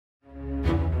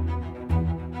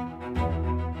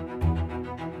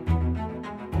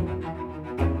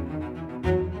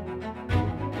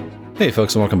Hey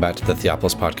folks, and welcome back to the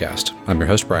Theopolis Podcast. I'm your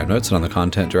host, Brian Oates, and I'm the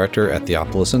Content Director at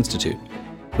Theopolis Institute.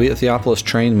 We at Theopolis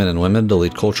train men and women to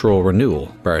lead cultural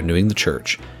renewal by renewing the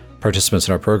church. Participants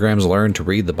in our programs learn to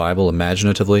read the Bible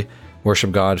imaginatively,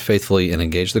 worship God faithfully, and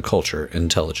engage the culture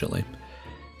intelligently.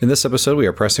 In this episode, we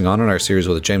are pressing on in our series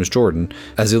with James Jordan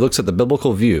as he looks at the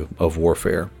biblical view of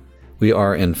warfare. We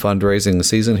are in fundraising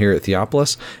season here at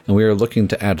Theopolis, and we are looking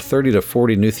to add 30 to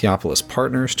 40 new Theopolis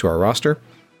partners to our roster.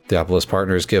 Theopolis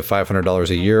partners give $500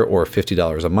 a year or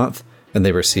 $50 a month, and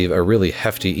they receive a really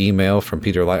hefty email from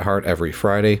Peter Leithart every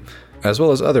Friday, as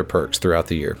well as other perks throughout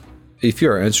the year. If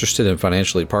you are interested in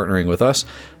financially partnering with us,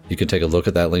 you can take a look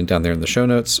at that link down there in the show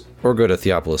notes, or go to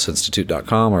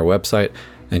theopolisinstitute.com, our website,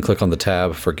 and click on the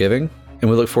tab for giving. And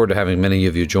we look forward to having many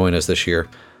of you join us this year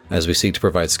as we seek to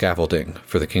provide scaffolding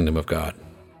for the kingdom of God.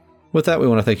 With that, we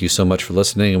want to thank you so much for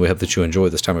listening, and we hope that you enjoy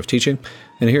this time of teaching.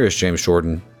 And here is James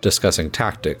Jordan discussing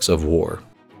tactics of war.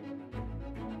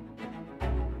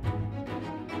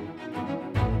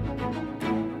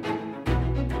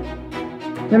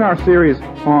 In our series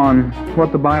on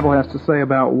what the Bible has to say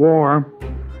about war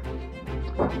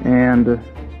and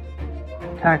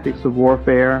tactics of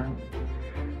warfare,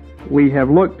 we have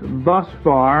looked thus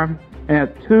far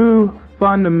at two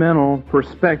fundamental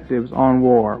perspectives on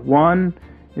war. One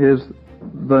is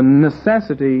the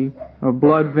necessity of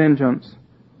blood vengeance,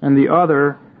 and the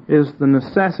other is the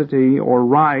necessity or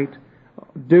right,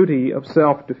 duty of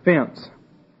self-defense,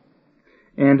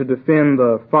 and to defend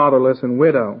the fatherless and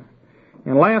widow.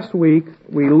 And last week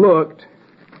we looked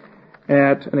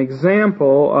at an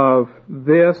example of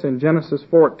this in Genesis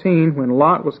 14 when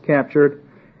Lot was captured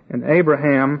and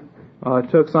Abraham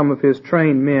took some of his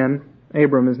trained men,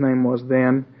 Abram his name was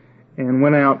then, and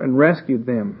went out and rescued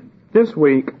them. This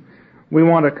week, we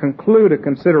want to conclude a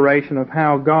consideration of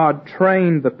how God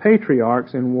trained the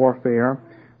patriarchs in warfare,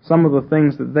 some of the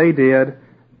things that they did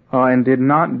and did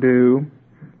not do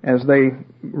as they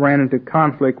ran into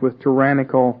conflict with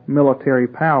tyrannical military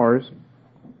powers,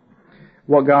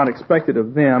 what God expected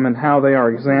of them, and how they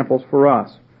are examples for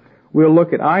us. We'll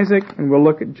look at Isaac and we'll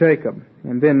look at Jacob.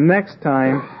 And then next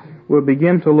time, we'll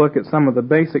begin to look at some of the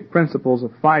basic principles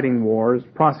of fighting wars,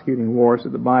 prosecuting wars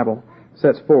that the Bible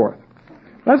sets forth.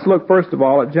 Let's look first of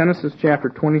all at Genesis chapter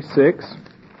 26,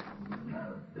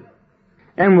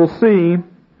 and we'll see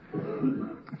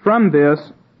from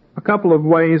this a couple of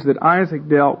ways that Isaac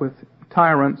dealt with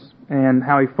tyrants and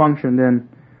how he functioned in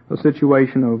a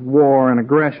situation of war and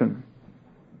aggression.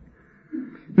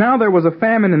 Now there was a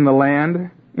famine in the land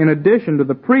in addition to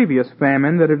the previous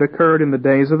famine that had occurred in the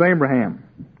days of Abraham.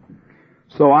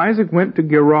 So Isaac went to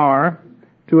Gerar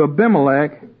to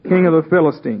Abimelech, king of the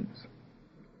Philistines.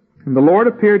 And the Lord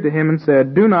appeared to him and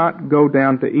said, "Do not go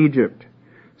down to Egypt.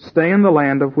 Stay in the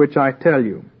land of which I tell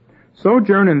you.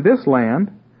 Sojourn in this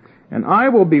land, and I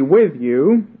will be with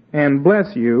you and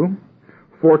bless you,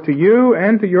 for to you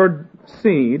and to your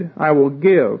seed I will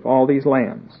give all these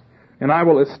lands. And I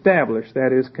will establish,"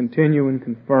 that is, continue and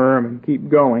confirm and keep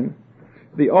going,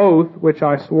 "the oath which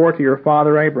I swore to your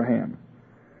father Abraham.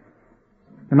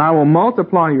 And I will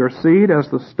multiply your seed as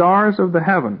the stars of the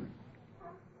heaven,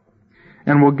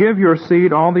 and will give your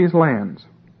seed all these lands.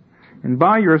 And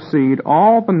by your seed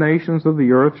all the nations of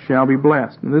the earth shall be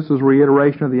blessed." And this is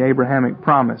reiteration of the Abrahamic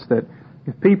promise that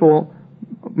if people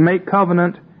make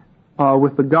covenant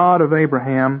with the God of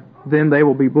Abraham, then they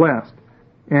will be blessed.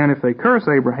 And if they curse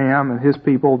Abraham and his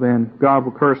people, then God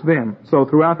will curse them. So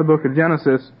throughout the book of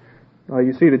Genesis,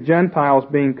 you see the Gentiles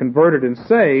being converted and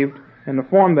saved, and the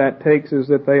form that takes is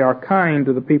that they are kind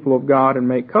to the people of God and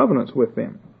make covenants with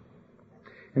them.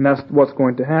 And that's what's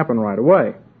going to happen right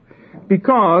away.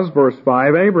 Because, verse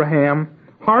 5, Abraham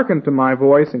hearkened to my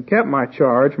voice and kept my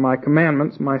charge, my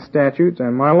commandments, my statutes,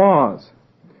 and my laws.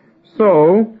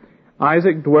 So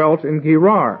Isaac dwelt in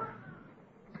Gerar.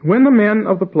 When the men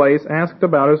of the place asked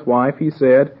about his wife, he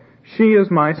said, "She is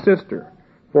my sister."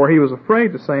 For he was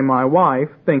afraid to say my wife,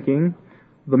 thinking,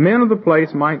 the men of the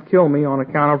place might kill me on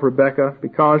account of Rebekah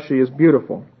because she is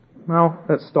beautiful. Well,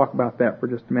 let's talk about that for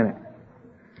just a minute.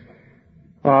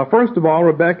 First of all,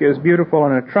 Rebekah is beautiful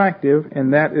and attractive,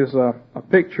 and that is a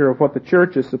picture of what the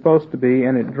church is supposed to be,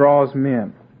 and it draws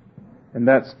men. And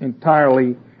that's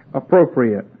entirely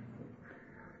appropriate.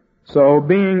 So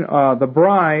being the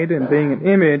bride and being an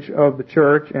image of the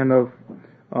church and of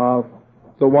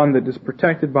the one that is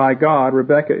protected by God,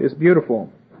 Rebekah is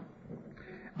beautiful.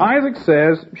 Isaac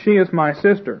says, "She is my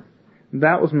sister."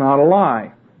 That was not a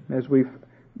lie. As we've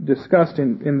discussed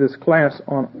in this class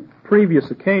on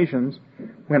previous occasions,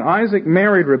 when Isaac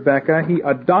married Rebekah, he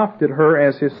adopted her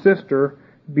as his sister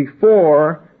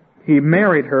before he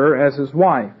married her as his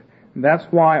wife. That's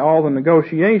why all the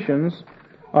negotiations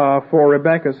for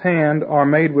Rebekah's hand are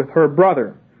made with her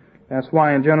brother. That's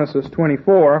why in Genesis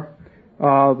 24,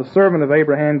 the servant of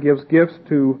Abraham gives gifts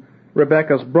to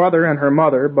Rebekah's brother and her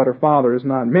mother, but her father is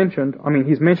not mentioned. I mean,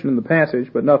 he's mentioned in the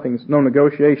passage, but no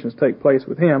negotiations take place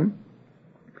with him.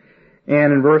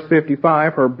 And in verse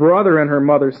 55, her brother and her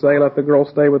mother say, "Let the girl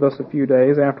stay with us a few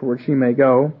days, afterward she may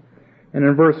go." And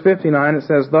in verse 59 it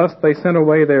says, "Thus they sent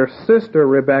away their sister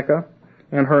Rebekah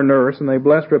and her nurse, and they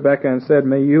blessed Rebekah and said,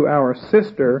 'May you, our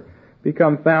sister,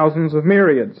 become thousands of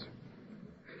myriads.'"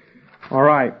 All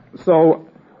right, so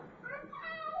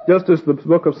just as the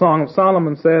book of Song of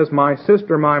Solomon says, "My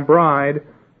sister, my bride,"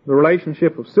 the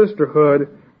relationship of sisterhood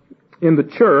in the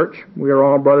church, we are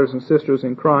all brothers and sisters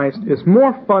in Christ, is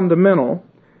more fundamental,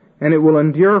 and it will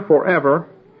endure forever,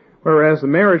 whereas the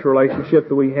marriage relationship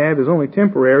that we have is only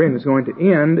temporary and is going to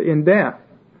end in death.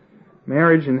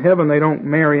 Marriage in heaven, they don't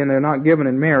marry and they're not given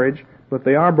in marriage, but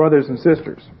they are brothers and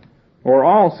sisters, or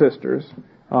all sisters,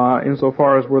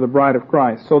 insofar as we're the bride of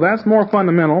Christ. So that's more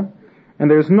fundamental, and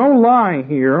there's no lie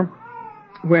here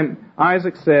when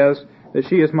Isaac says that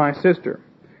she is my sister.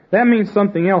 That means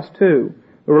something else too.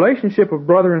 The relationship of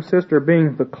brother and sister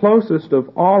being the closest of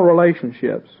all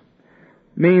relationships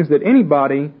means that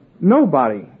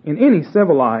nobody in any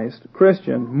civilized,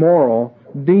 Christian, moral,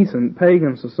 decent,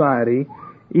 pagan society,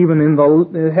 even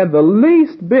had the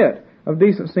least bit of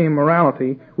decency and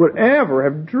morality, would ever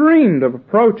have dreamed of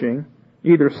approaching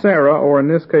either Sarah or, in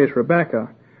this case, Rebekah,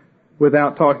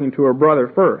 without talking to her brother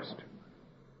first.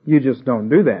 You just don't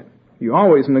do that. You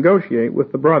always negotiate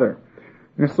with the brother.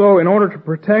 And so, in order to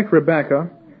protect Rebekah,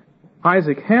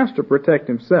 Isaac has to protect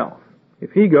himself.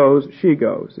 If he goes, she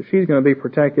goes. If she's going to be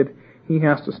protected, he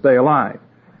has to stay alive.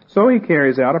 So he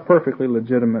carries out a perfectly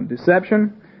legitimate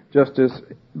deception. Just as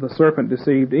the serpent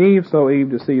deceived Eve, so Eve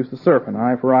deceives the serpent.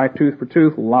 Eye for eye, tooth for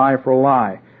tooth, lie for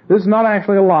lie. This is not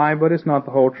actually a lie, but it's not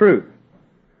the whole truth.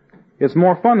 It's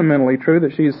more fundamentally true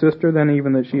that she's sister than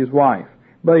even that she's wife.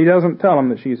 But he doesn't tell him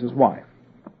that she's his wife.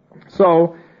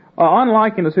 So,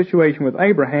 unlike in the situation with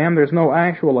Abraham, there's no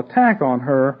actual attack on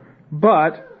her,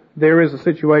 but there is a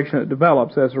situation that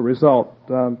develops as a result.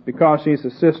 Because she's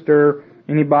his sister,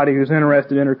 anybody who's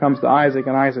interested in her comes to Isaac,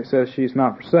 and Isaac says she's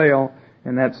not for sale,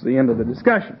 and that's the end of the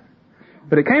discussion.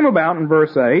 But it came about in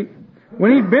verse 8,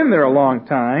 when he'd been there a long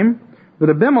time, that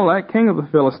Abimelech, king of the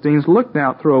Philistines, looked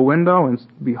out through a window, and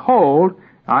behold,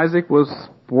 Isaac was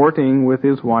sporting with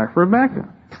his wife Rebekah.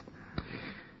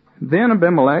 Then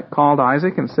Abimelech called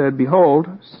Isaac and said, "Behold,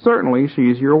 certainly she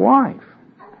is your wife.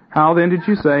 How then did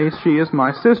you say, 'She is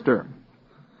my sister'?"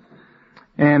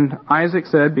 And Isaac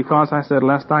said, "Because I said,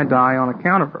 lest I die on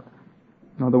account of her."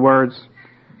 In other words,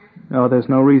 no, there's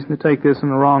no reason to take this in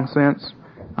the wrong sense.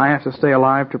 I have to stay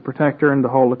alive to protect her and to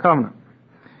hold the covenant.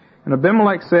 And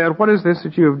Abimelech said, "What is this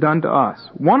that you have done to us?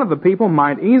 One of the people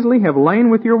might easily have lain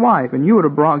with your wife, and you would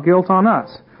have brought guilt on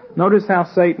us." Notice how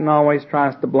Satan always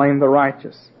tries to blame the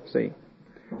righteous. See?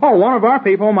 "Oh, one of our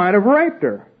people might have raped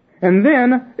her, and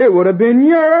then it would have been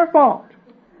your fault."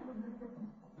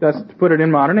 That's to put it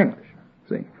in modern English.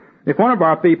 See? If one of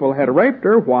our people had raped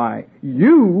her, why,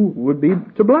 you would be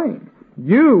to blame.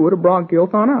 You would have brought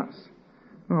guilt on us.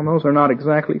 Well, those are not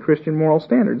exactly Christian moral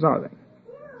standards, are they?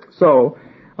 So,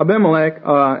 Abimelech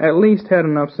at least had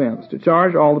enough sense to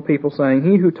charge all the people, saying,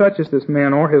 "He who touches this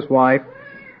man or his wife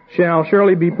shall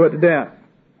surely be put to death."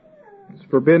 It's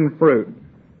forbidden fruit.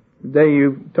 The day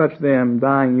you touch them,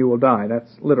 dying you will die.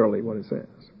 That's literally what it says.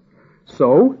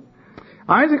 So,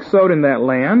 Isaac sowed in that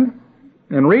land,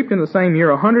 and reaped in the same year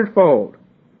 100-fold.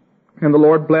 And the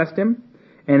Lord blessed him,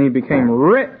 and he became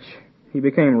rich. He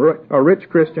became a rich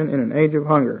Christian in an age of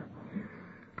hunger.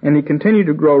 And he continued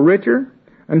to grow richer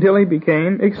until he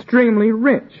became extremely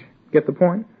rich. Get the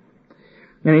point?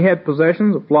 And he had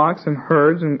possessions of flocks and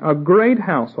herds and a great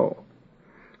household.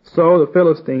 So the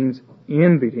Philistines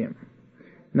envied him.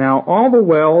 Now all the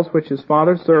wells which his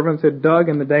father's servants had dug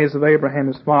in the days of Abraham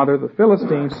his father, the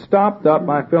Philistines stopped up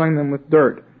by filling them with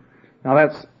dirt. Now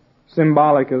that's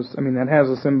symbolic, that has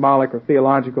a symbolic or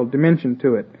theological dimension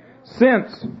to it.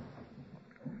 Since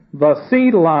the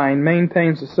seed line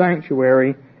maintains the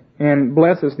sanctuary and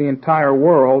blesses the entire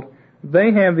world,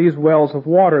 they have these wells of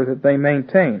water that they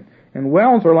maintain. And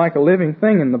wells are like a living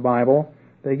thing in the Bible.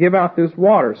 They give out this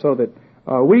water so that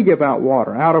we give out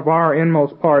water. Out of our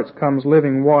inmost parts comes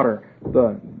living water,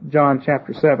 John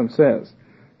chapter 7 says.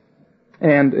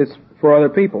 And it's for other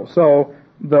people. So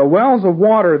the wells of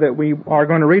water that we are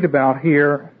going to read about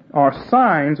here are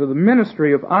signs of the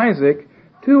ministry of Isaac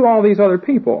to all these other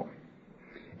people.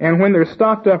 And when they're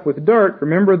stopped up with dirt,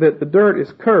 remember that the dirt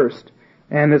is cursed,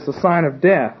 and it's a sign of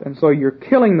death. And so you're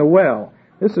killing the well.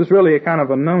 This is really a kind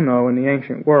of a no-no in the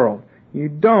ancient world. You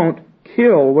don't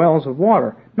kill wells of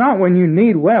water. Not when you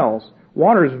need wells.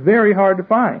 Water is very hard to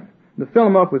find. To fill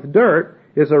them up with dirt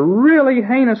is a really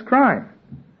heinous crime.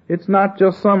 It's not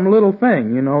just some little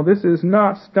thing, This is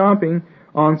not stomping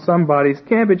on somebody's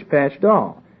Cabbage Patch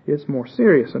doll. It's more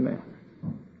serious than that.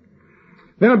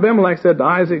 Then Abimelech said to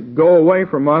Isaac, "Go away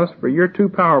from us, for you're too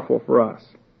powerful for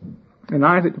us." And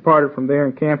Isaac departed from there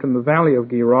and camped in the valley of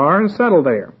Gerar and settled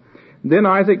there. Then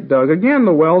Isaac dug again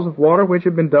the wells of water which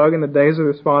had been dug in the days of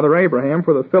his father Abraham,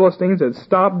 for the Philistines had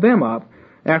stopped them up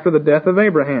after the death of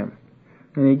Abraham.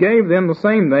 And he gave them the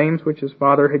same names which his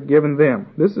father had given them.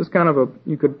 This is kind of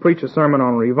you could preach a sermon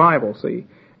on revival, see,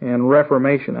 and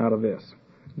reformation out of this.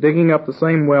 Digging up the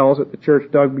same wells that the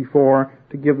church dug before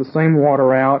to give the same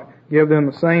water out, give them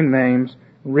the same names,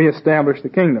 reestablish the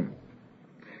kingdom.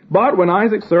 But when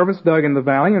Isaac's servants dug in the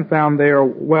valley and found there a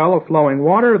well of flowing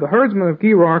water, the herdsmen of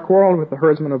Gerar quarreled with the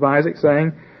herdsmen of Isaac,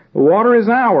 saying, "The water is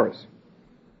ours."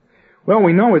 Well,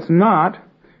 we know it's not,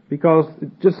 because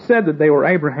it just said that they were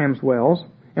Abraham's wells.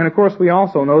 And of course we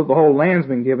also know that the whole land's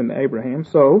been given to Abraham.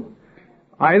 So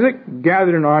Isaac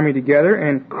gathered an army together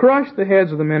and crushed the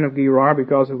heads of the men of Gerar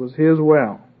because it was his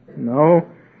well. No,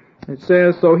 it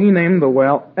says, so he named the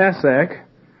well Esek,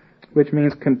 which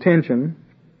means contention,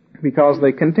 because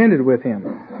they contended with him.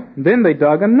 And then they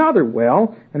dug another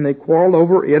well, and they quarreled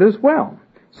over it as well.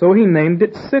 So he named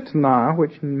it Sitnah,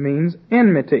 which means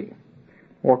enmity,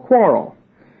 or quarrel.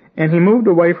 And he moved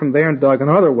away from there and dug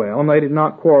another well, and they did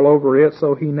not quarrel over it,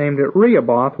 so he named it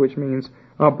Rehoboth, which means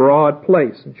a broad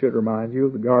place, and should remind you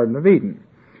of the Garden of Eden.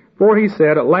 For he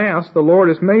said, "At last the Lord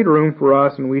has made room for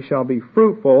us, and we shall be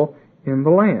fruitful in the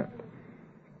land."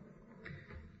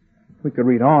 We could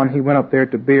read on. He went up there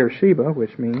to Beersheba,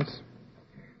 which means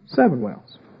 7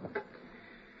 wells.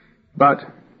 But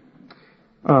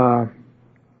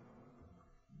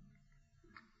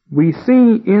we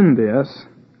see in this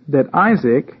that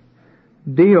Isaac's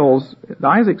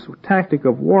tactic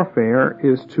of warfare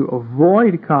is to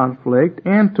avoid conflict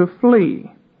and to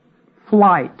flee.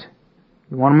 Flight.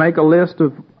 You want to make a list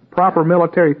of proper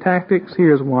military tactics?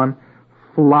 Here's one.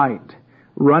 Flight.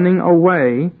 Running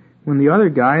away when the other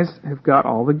guys have got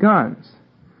all the guns.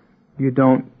 You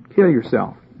don't kill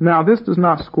yourself. Now, this does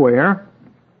not square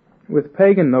with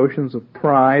pagan notions of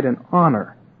pride and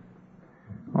honor.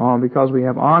 Because we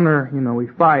have honor, we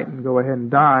fight and go ahead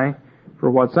and die for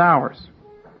what's ours,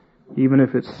 even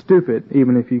if it's stupid,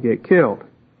 even if you get killed.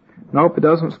 Nope, it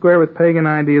doesn't square with pagan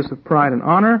ideas of pride and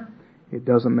honor. It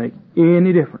doesn't make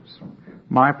any difference.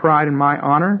 My pride and my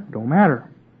honor don't matter.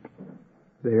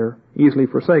 They're easily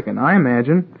forsaken. I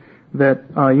imagine that,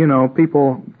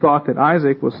 people thought that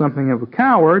Isaac was something of a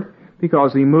coward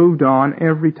because he moved on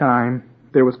every time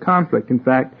there was conflict. In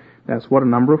fact, that's what a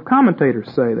number of commentators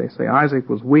say. They say Isaac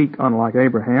was weak, unlike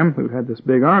Abraham, who had this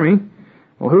big army.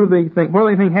 Well, what do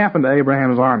they think happened to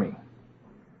Abraham's army?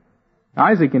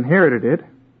 Isaac inherited it.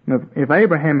 If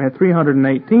Abraham had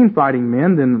 318 fighting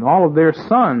men, then all of their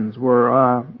sons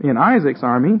were in Isaac's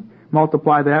army.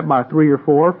 Multiply that by 3 or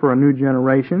 4 for a new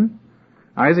generation.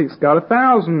 Isaac's got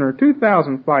 1,000 or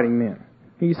 2,000 fighting men.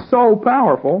 He's so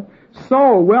powerful,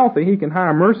 so wealthy, he can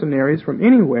hire mercenaries from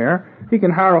anywhere. He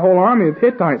can hire a whole army of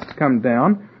Hittites to come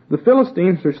down. The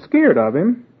Philistines are scared of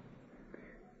him.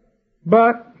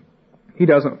 But he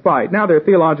doesn't fight. Now, there are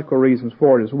theological reasons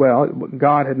for it as well.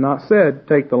 God had not said,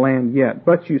 take the land yet.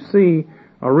 But you see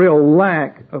a real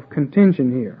lack of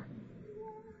contention here.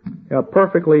 A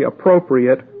perfectly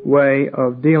appropriate way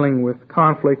of dealing with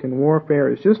conflict and warfare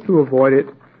is just to avoid it,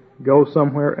 go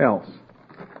somewhere else.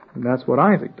 And that's what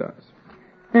Isaac does.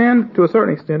 And to a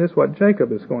certain extent, it's what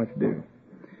Jacob is going to do.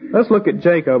 Let's look at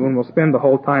Jacob, and we'll spend the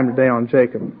whole time today on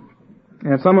Jacob.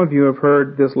 And some of you have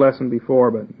heard this lesson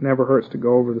before, but it never hurts to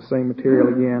go over the same material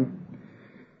again.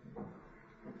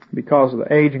 Because of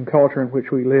the age and culture in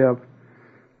which we live,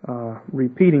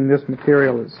 repeating this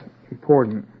material is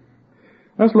important.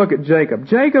 Let's look at Jacob.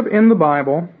 Jacob in the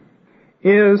Bible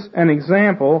is an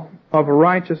example of a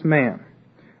righteous man.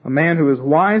 A man who is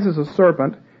wise as a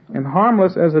serpent and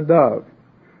harmless as a dove.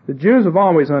 The Jews have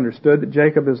always understood that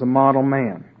Jacob is a model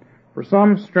man. For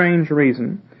some strange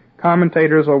reason,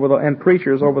 commentators and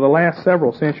preachers over the last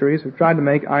several centuries have tried to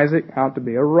make Isaac out to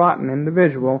be a rotten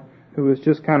individual who was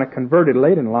just kind of converted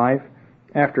late in life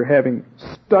after having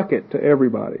stuck it to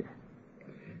everybody.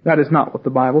 That is not what the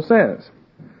Bible says.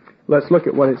 Let's look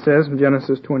at what it says in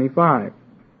Genesis 25.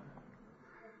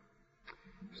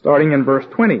 Starting in verse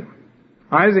 20.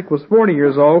 Isaac was 40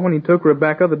 years old when he took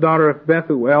Rebekah, the daughter of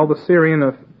Bethuel, the Syrian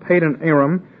of Padan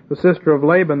Aram, the sister of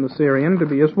Laban the Syrian, to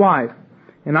be his wife.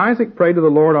 And Isaac prayed to the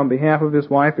Lord on behalf of his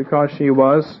wife because she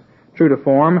was true to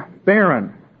form,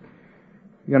 barren.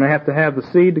 You're going to have the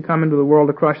seed to come into the world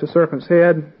to crush the serpent's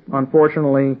head.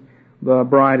 Unfortunately, the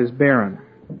bride is barren.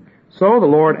 So the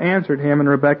Lord answered him, and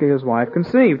Rebekah his wife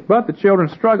conceived. But the children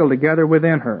struggled together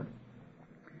within her.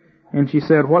 And she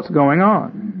said, "What's going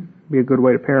on?" Be a good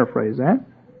way to paraphrase that.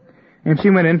 And she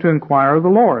went in to inquire of the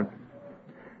Lord.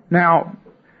 Now,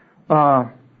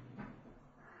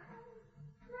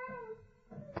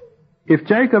 if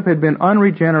Jacob had been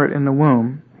unregenerate in the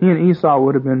womb, he and Esau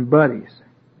would have been buddies.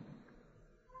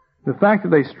 The fact that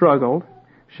they struggled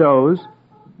shows,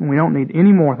 and we don't need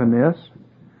any more than this,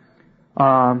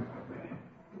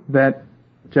 that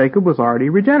Jacob was already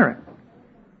regenerate.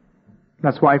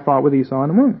 That's why he fought with Esau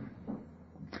in the womb.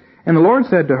 And the Lord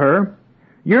said to her,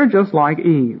 "You're just like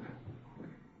Eve,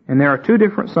 and there are two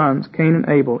different sons, Cain and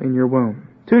Abel, in your womb.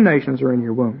 Two nations are in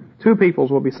your womb. Two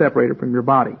peoples will be separated from your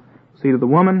body, the seed of the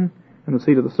woman and the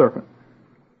seed of the serpent.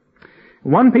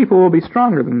 One people will be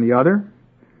stronger than the other,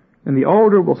 and the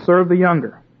older will serve the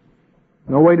younger."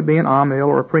 No way to be an amill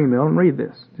or a premill and read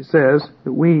this. It says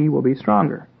that we will be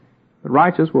stronger. The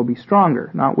righteous will be stronger,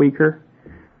 not weaker,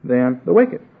 than the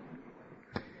wicked.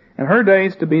 And her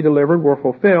days to be delivered were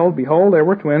fulfilled. Behold, there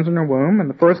were twins in her womb, and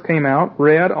the first came out,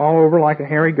 red all over like a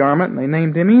hairy garment, and they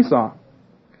named him Esau,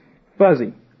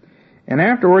 fuzzy. And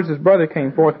afterwards his brother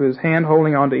came forth with his hand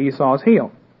holding on to Esau's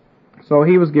heel. So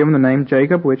he was given the name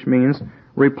Jacob, which means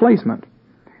replacement.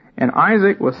 And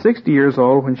Isaac was 60 years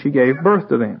old when she gave birth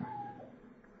to them.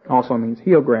 Also means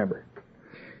heel grabber.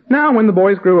 Now when the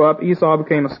boys grew up, Esau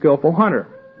became a skillful hunter,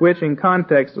 which in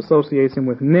context associates him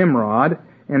with Nimrod,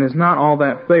 and is not all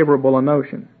that favorable a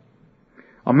notion.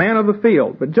 A man of the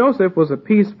field, but Jacob was a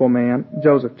peaceful man,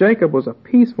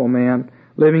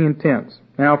 living in tents.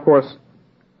 Now, of course,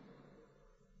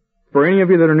 for any of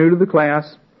you that are new to the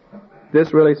class,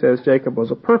 this really says Jacob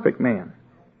was a perfect man.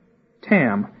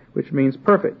 Tam, which means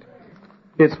perfect.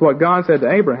 It's what God said to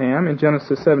Abraham in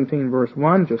Genesis 17, verse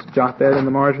 1. Just jot that in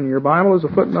the margin of your Bible as a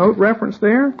footnote reference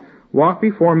there. Walk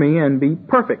before me and be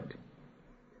perfect.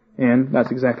 And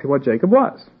that's exactly what Jacob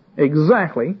was.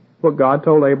 Exactly what God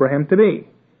told Abraham to be.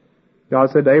 God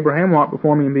said to Abraham, "Walk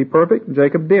before me and be perfect." And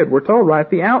Jacob did. We're told right at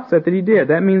the outset that he did.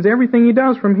 That means everything he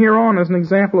does from here on is an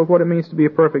example of what it means to be a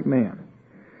perfect man.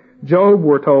 Job,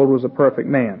 we're told, was a perfect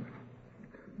man.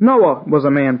 Noah was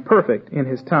a man perfect in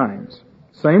his times.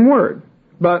 Same word.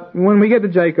 But when we get to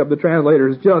Jacob, the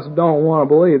translators just don't want to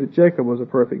believe that Jacob was a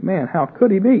perfect man. How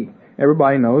could he be?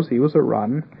 Everybody knows he was a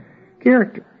rotten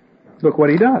character. Look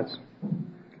what he does.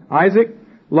 Isaac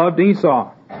loved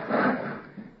Esau.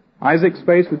 Isaac's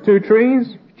faced with two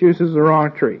trees, chooses the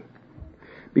wrong tree.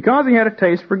 Because he had a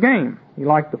taste for game. He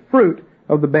liked the fruit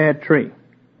of the bad tree.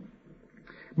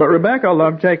 But Rebekah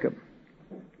loved Jacob.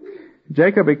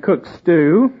 Jacob had cooked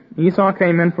stew. Esau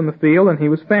came in from the field and he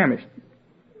was famished.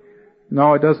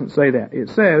 No, it doesn't say that. It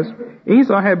says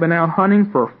Esau had been out hunting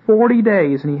for 40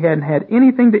 days and he hadn't had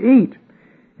anything to eat.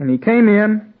 And he came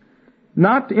in,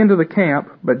 not into the camp,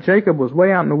 but Jacob was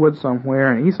way out in the woods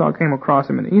somewhere, and Esau came across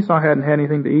him, and Esau hadn't had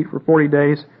anything to eat for 40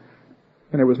 days,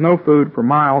 and there was no food for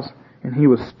miles, and he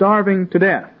was starving to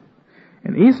death.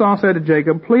 And Esau said to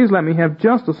Jacob, "Please let me have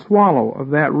just a swallow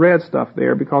of that red stuff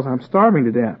there, because I'm starving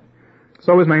to death."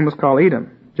 So his name was called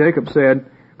Edom. Jacob said,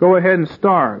 "Go ahead and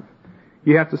starve.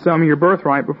 You have to sell me your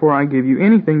birthright before I give you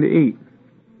anything to eat."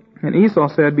 And Esau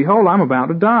said, "Behold, I'm about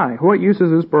to die. What use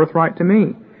is this birthright to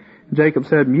me?" Jacob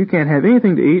said, "You can't have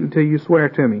anything to eat until you swear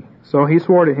to me." So he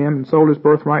swore to him and sold his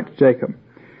birthright to Jacob.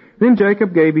 Then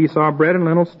Jacob gave Esau bread and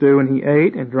lentil stew, and he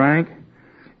ate and drank.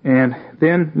 And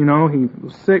then, he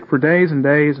was sick for days and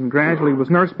days and gradually was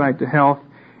nursed back to health.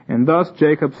 And thus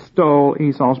Jacob stole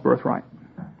Esau's birthright.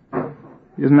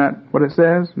 Isn't that what it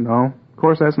says? No. Of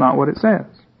course, that's not what it says.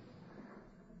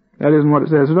 That isn't what it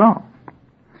says at all.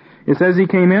 It says he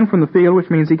came in from the field,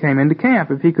 which means he came into camp.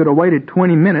 If he could have waited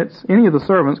 20 minutes, any of the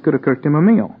servants could have cooked him a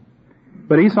meal.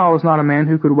 But Esau was not a man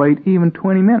who could wait even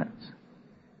 20 minutes.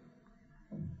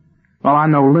 Well, I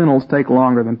know lentils take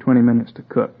longer than 20 minutes to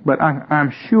cook, but I'm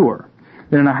sure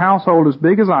that in a household as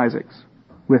big as Isaac's,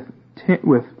 with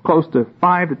close to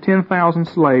 5,000 to 10,000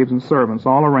 slaves and servants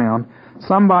all around,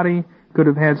 somebody could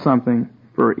have had something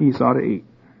for Esau to eat.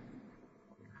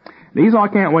 Esau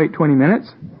can't wait 20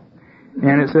 minutes.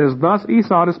 And it says, thus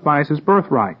Esau despised his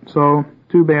birthright. So,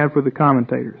 too bad for the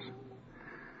commentators.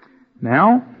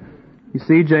 Now, you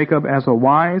see Jacob as a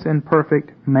wise and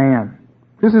perfect man.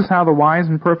 This is how the wise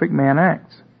and perfect man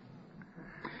acts.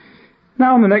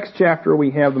 Now, in the next chapter,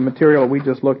 we have the material we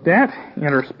just looked at,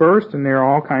 interspersed, and there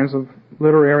are all kinds of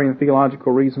literary and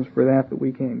theological reasons for that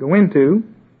we can't go into.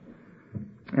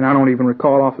 And I don't even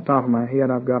recall off the top of my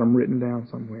head. I've got them written down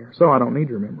somewhere, so I don't need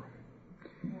to remember.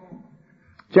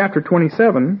 Chapter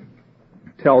 27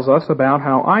 tells us about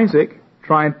how Isaac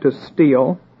tried to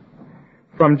steal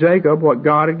from Jacob what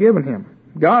God had given him.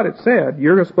 God had said,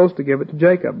 you're supposed to give it to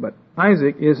Jacob, but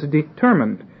Isaac is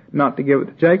determined not to give it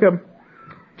to Jacob.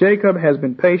 Jacob has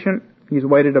been patient. He's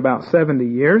waited about 70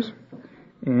 years,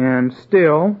 and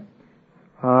still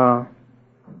Isaac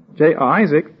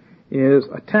is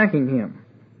attacking him.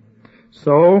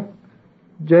 So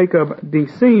Jacob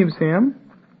deceives him,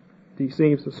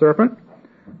 deceives the serpent,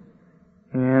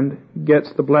 and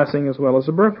gets the blessing as well as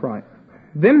the birthright.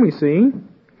 Then we see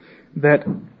that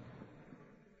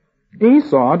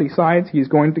Esau decides he's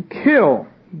going to kill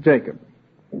Jacob.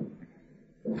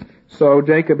 So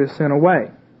Jacob is sent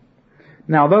away.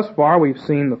 Now, thus far, we've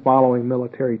seen the following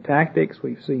military tactics.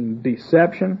 We've seen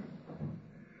deception.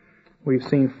 We've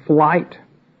seen flight.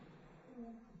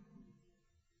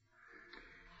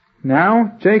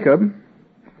 Now, Jacob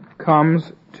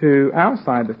comes to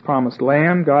outside the promised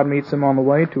land. God meets him on the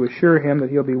way to assure him that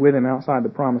he'll be with him outside the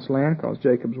promised land, because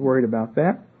Jacob's worried about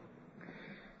that.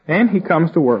 And he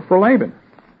comes to work for Laban.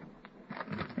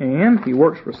 And he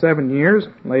works for 7 years.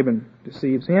 Laban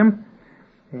deceives him.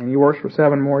 And he works for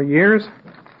 7 more years.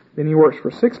 Then he works for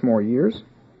 6 more years.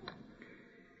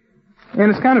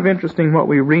 And it's kind of interesting what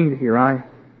we read here.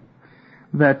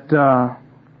 That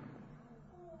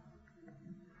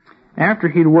after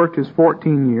he'd worked his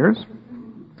 14 years,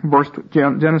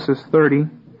 Genesis 30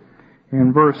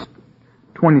 and verse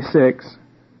 26,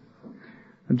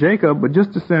 Jacob would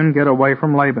just as soon get away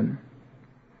from Laban.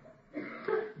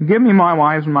 Give me my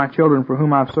wives and my children for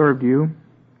whom I've served you.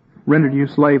 Rendered you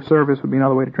slave service would be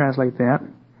another way to translate that.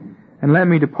 And let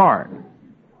me depart.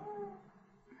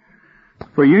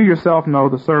 For you yourself know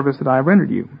the service that I have rendered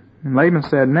you. And Laban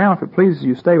said, now if it pleases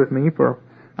you, stay with me, for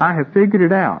I have figured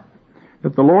it out,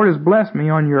 that the Lord has blessed me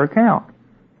on your account.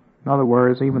 In other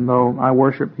words, even though I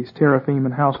worship these teraphim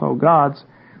and household gods,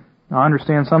 I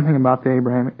understand something about the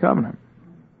Abrahamic covenant.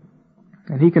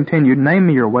 And he continued, name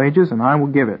me your wages, and I will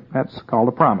give it. That's called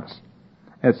a promise.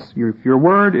 If your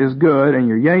word is good, and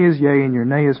your yea is yea, and your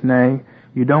nay is nay,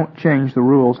 you don't change the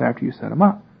rules after you set them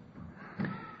up.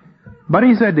 But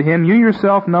he said to him, you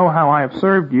yourself know how I have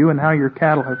served you, and how your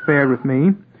cattle have fared with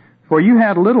me, for you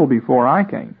had little before I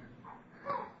came.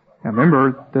 Now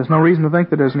remember, there's no reason to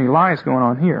think that there's any lies going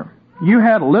on here. You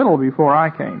had little before I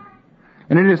came,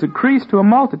 and it has increased to a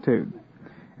multitude,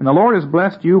 and the Lord has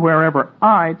blessed you wherever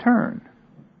I turned.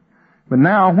 But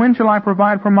now, when shall I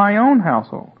provide for my own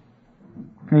household?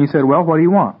 And he said, well, what do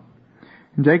you want?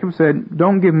 And Jacob said,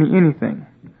 don't give me anything.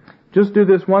 Just do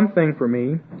this one thing for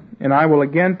me, and I will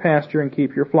again pasture and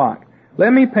keep your flock.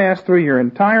 Let me pass through your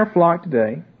entire flock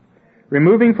today,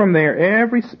 removing from there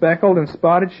every speckled and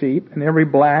spotted sheep, and every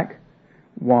black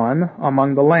one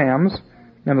among the lambs,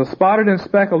 and the spotted and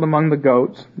speckled among the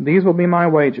goats. These will be my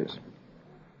wages.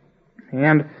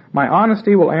 And my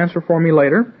honesty will answer for me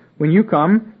later, when you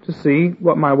come to see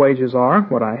what my wages are,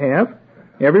 what I have.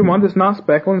 Every one that's not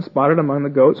speckled and spotted among the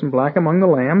goats and black among the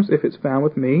lambs, if it's found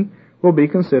with me, will be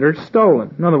considered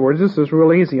stolen. In other words, this is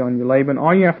real easy on you, Laban.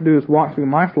 All you have to do is walk through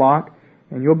my flock,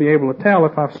 and you'll be able to tell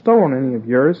if I've stolen any of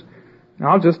yours.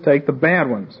 I'll just take the bad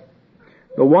ones.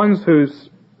 The ones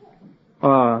whose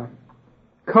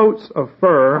coats of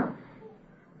fur,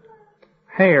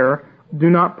 hair,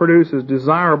 do not produce as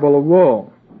desirable a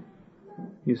wool.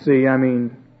 You see,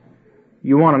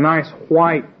 you want a nice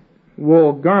white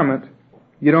wool garment,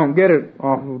 you don't get it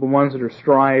off of the ones that are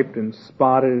striped and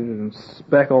spotted and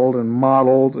speckled and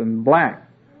mottled and black.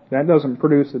 That doesn't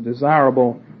produce a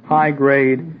desirable,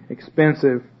 high-grade,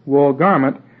 expensive wool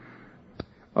garment.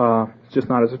 It's just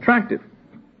not as attractive.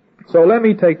 So let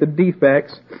me take the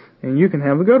defects, and you can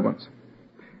have the good ones.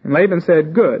 And Laban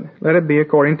said, good, let it be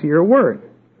according to your word.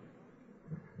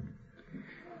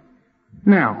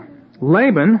 Now,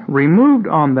 Laban removed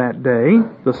on that day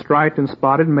the striped and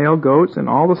spotted male goats, and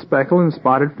all the speckled and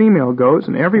spotted female goats,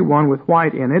 and every one with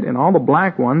white in it, and all the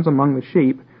black ones among the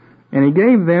sheep, and he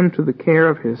gave them to the care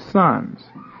of his sons.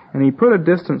 And he put a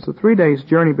distance of 3 days'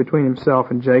 journey between himself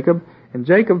and Jacob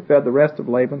fed the rest of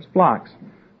Laban's flocks.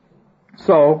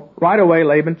 So, right away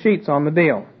Laban cheats on the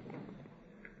deal.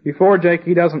 Before Jacob,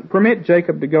 he doesn't permit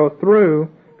Jacob to go through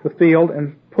the field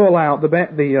and pull out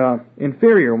the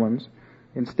inferior ones.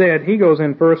 Instead, he goes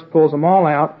in first, pulls them all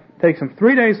out, takes them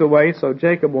 3 days away, so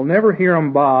Jacob will never hear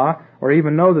them baa or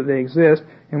even know that they exist.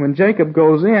 And when Jacob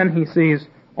goes in, he sees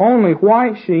only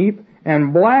white sheep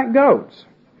and black goats.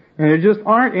 And there just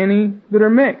aren't any that are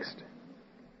mixed.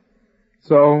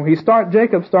 So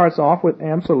Jacob starts off with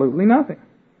absolutely nothing.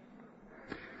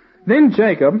 Then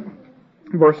Jacob,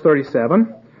 verse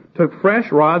 37, took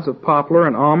fresh rods of poplar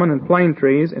and almond and plane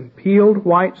trees, and peeled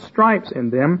white stripes in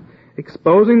them,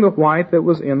 exposing the white that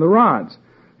was in the rods.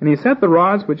 And he set the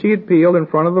rods which he had peeled in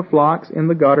front of the flocks in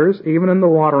the gutters, even in the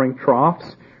watering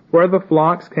troughs, where the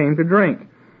flocks came to drink.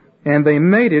 And they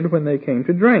mated when they came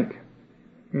to drink.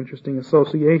 Interesting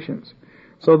associations.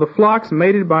 So the flocks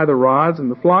mated by the rods,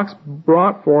 and the flocks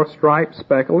brought forth striped,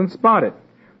 speckled, and spotted.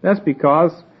 That's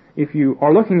because if you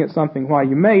are looking at something while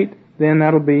you mate, then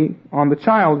that'll be on the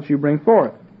child that you bring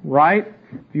forth, right?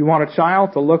 If you want a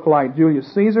child to look like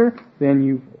Julius Caesar, then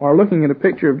you are looking at a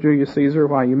picture of Julius Caesar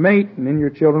while you mate, and then your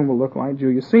children will look like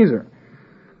Julius Caesar.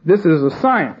 This is a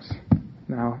science.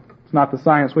 Now, it's not the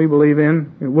science we believe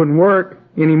in. It wouldn't work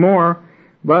anymore,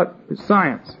 but it's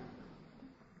science.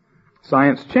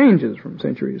 Science changes from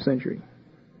century to century.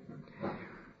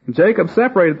 And Jacob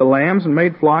separated the lambs and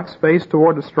made flocks face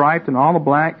toward the striped and all the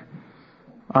black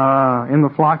in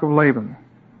the flock of Laban.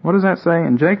 What does that say?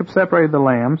 And Jacob separated the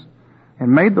lambs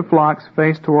and made the flocks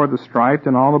face toward the striped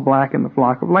and all the black in the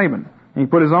flock of Laban. And he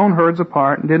put his own herds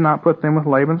apart and did not put them with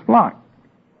Laban's flock.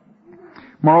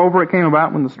 Moreover, it came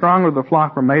about when the stronger of the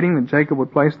flock were mating that Jacob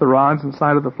would place the rods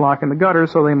inside of the flock in the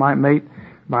gutters so they might mate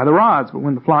by the rods. But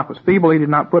when the flock was feeble, he did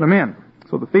not put them in.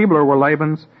 So the feebler were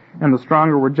Laban's and the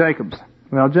stronger were Jacob's.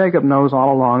 Well, Jacob knows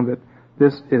all along that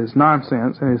this is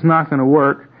nonsense and it's not going to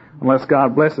work unless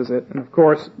God blesses it. And of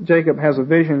course, Jacob has a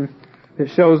vision that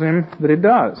shows him that it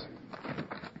does.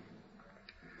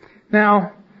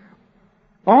 Now,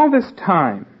 all this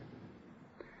time,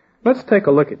 let's take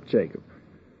a look at Jacob.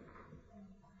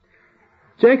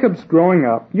 Jacob's growing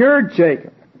up. You're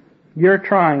Jacob. You're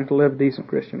trying to live a decent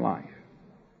Christian life.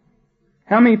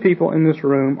 How many people in this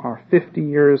room are 50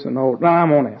 years and older? No, I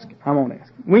won't ask you.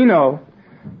 We know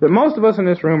that most of us in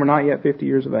this room are not yet 50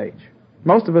 years of age.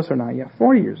 Most of us are not yet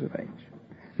 40 years of age.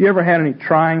 Have you ever had any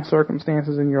trying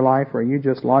circumstances in your life where you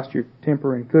just lost your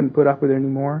temper and couldn't put up with it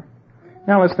anymore?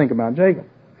 Now let's think about Jacob.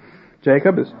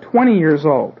 Jacob is 20 years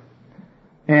old,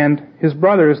 and his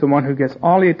brother is the one who gets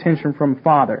all the attention from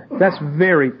father. That's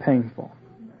very painful.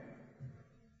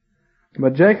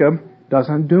 But Jacob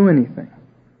doesn't do anything.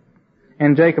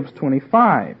 And Jacob's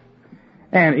 25.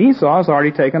 And Esau's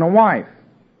already taken a wife.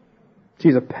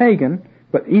 She's a pagan,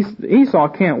 but Esau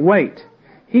can't wait.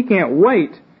 He can't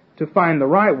wait to find the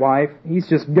right wife. He's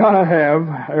just got to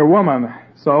have a woman.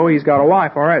 So he's got a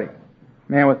wife already.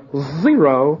 Man with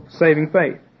zero saving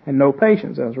faith and no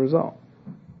patience as a result.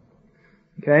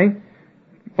 Okay?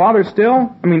 Father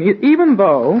still, even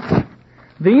though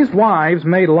these wives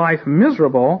made life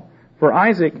miserable for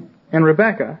Isaac and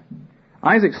Rebekah,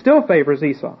 Isaac still favors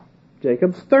Esau.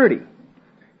 Jacob's 30.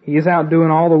 He's out doing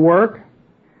all the work.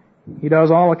 He does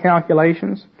all the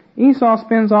calculations. Esau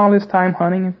spends all his time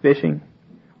hunting and fishing,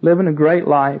 living a great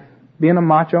life, being a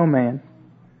macho man.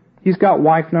 He's got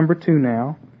wife number 2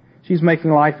 now. She's making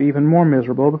life even more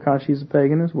miserable because she's a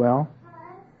pagan as well.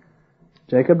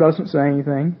 Jacob doesn't say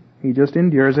anything. He just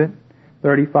endures it.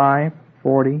 35,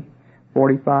 40,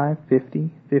 45,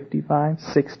 50, 55,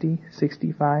 60,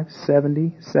 65,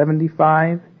 70,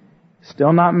 75.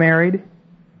 Still not married.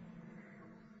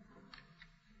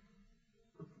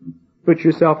 Put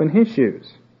yourself in his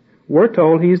shoes. We're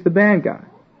told he's the bad guy.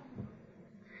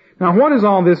 Now, what is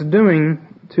all this doing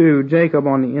to Jacob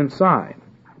on the inside?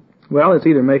 Well, it's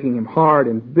either making him hard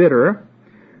and bitter,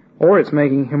 or it's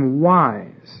making him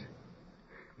wise.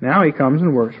 Now he comes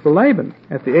and works for Laban.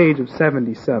 At the age of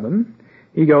 77,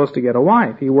 he goes to get a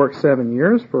wife. He works 7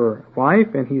 years for a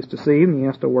wife, and he's deceived, and he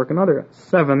has to work another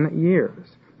 7 years.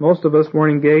 Most of us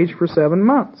weren't engaged for 7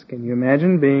 months. Can you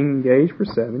imagine being engaged for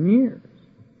 7 years?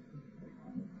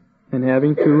 And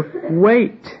having to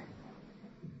wait.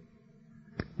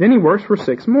 Then he works for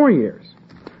 6 more years.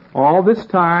 All this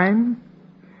time,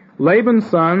 Laban's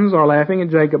sons are laughing at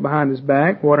Jacob behind his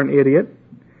back. What an idiot.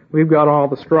 We've got all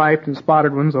the striped and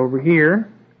spotted ones over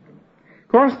here. Of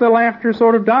course, the laughter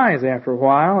sort of dies after a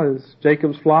while as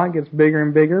Jacob's flock gets bigger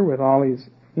and bigger with all these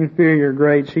inferior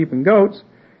grade sheep and goats.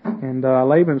 And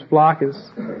Laban's flock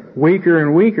is weaker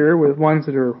and weaker with ones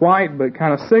that are white but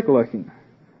kind of sick looking.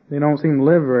 They don't seem to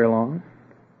live very long.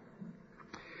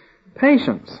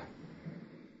 Patience.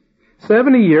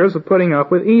 70 years of putting up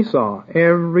with Esau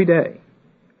every day.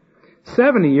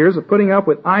 70 years of putting up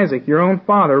with Isaac, your own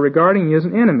father, regarding you as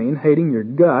an enemy and hating your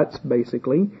guts,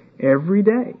 basically, every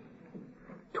day.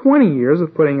 20 years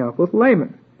of putting up with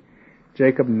Laban.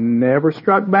 Jacob never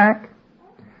struck back.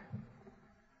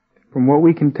 From what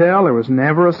we can tell, there was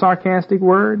never a sarcastic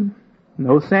word,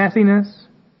 no sassiness,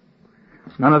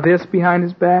 none of this behind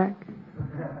his back.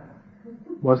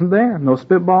 Wasn't there. No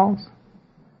spitballs.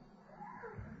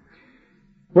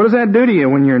 What does that do to you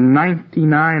when you're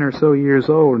 99 or so years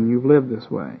old and you've lived this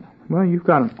way? Well, you've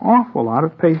got an awful lot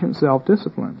of patient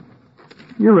self-discipline.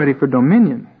 You're ready for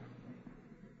dominion.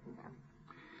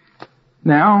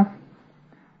 Now,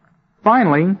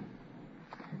 finally,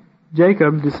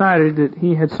 Jacob decided that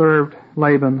he had served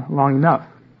Laban long enough,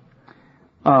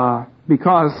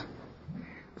 because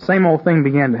the same old thing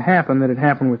began to happen that had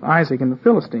happened with Isaac and the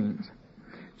Philistines.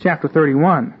 Chapter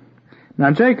 31.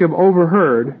 Now Jacob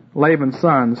overheard Laban's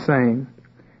sons saying,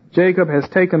 Jacob has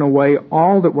taken away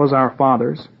all that was our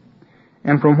father's,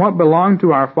 and from what belonged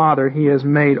to our father he has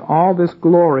made all this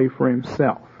glory for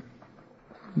himself.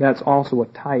 That's also a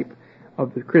type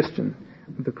of the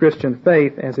Christian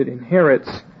faith as it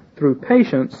inherits through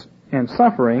patience and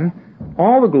suffering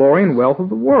all the glory and wealth of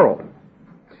the world.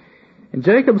 And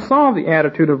Jacob saw the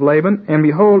attitude of Laban, and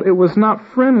behold, it was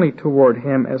not friendly toward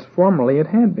him as formerly it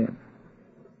had been.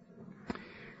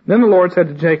 Then the Lord said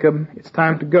to Jacob, it's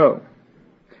time to go.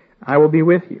 I will be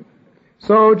with you.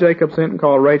 So Jacob sent and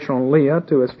called Rachel and Leah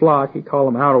to his flock. He called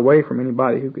them out away from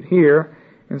anybody who could hear,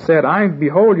 and said, I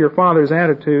behold your father's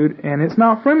attitude, and it's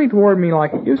not friendly toward me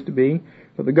like it used to be,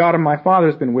 but the God of my father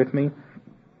has been with me.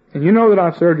 And you know that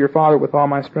I've served your father with all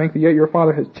my strength, yet your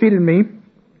father has cheated me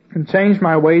and changed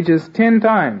my wages 10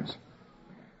 times.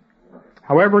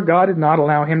 However, God did not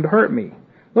allow him to hurt me.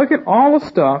 Look at all the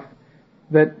stuff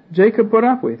that Jacob put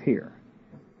up with here.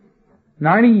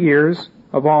 90 years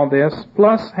of all this,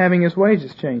 plus having his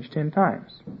wages changed 10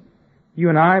 times. You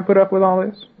and I put up with all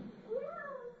this?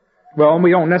 Well,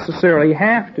 we don't necessarily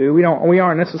have to. We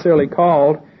aren't necessarily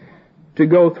called to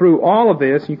go through all of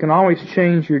this. You can always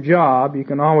change your job. You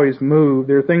can always move.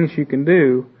 There are things you can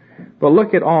do. But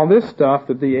look at all this stuff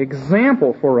that the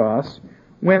example for us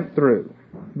went through.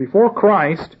 Before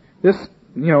Christ, this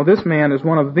man is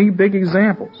one of the big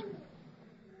examples.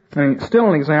 And still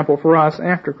an example for us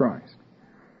after Christ.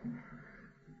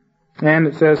 And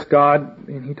it says God,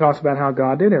 and he talks about how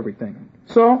God did everything.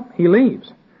 So, he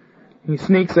leaves. He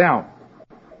sneaks out.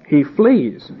 He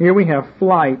flees. Here we have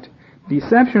flight,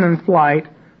 deception and flight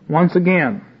once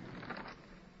again.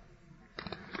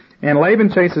 And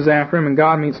Laban chases after him, and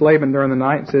God meets Laban during the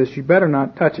night and says, you better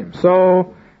not touch him.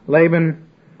 So, Laban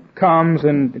comes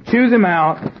and chews him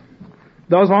out,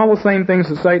 does all the same things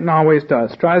that Satan always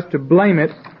does, tries to blame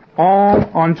it all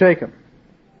on Jacob.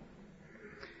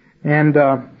 And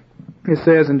it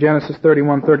says in Genesis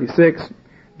 31:36,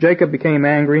 Jacob became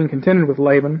angry and contended with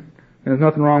Laban, and there's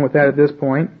nothing wrong with that at this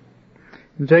point.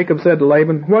 And Jacob said to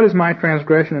Laban, what is my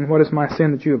transgression and what is my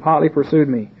sin that you have hotly pursued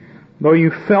me? Though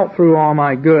you felt through all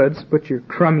my goods, put your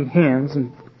crummy hands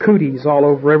and cooties all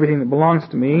over everything that belongs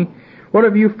to me, what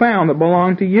have you found that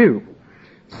belonged to you?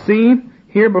 See,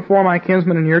 here before my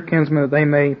kinsmen and your kinsmen, that they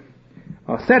may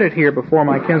set it here before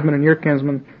my kinsmen and your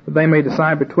kinsmen, that they may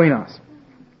decide between us.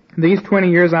 These 20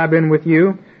 years I've been with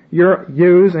you, your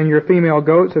ewes and your female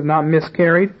goats have not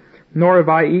miscarried, nor have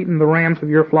I eaten the rams of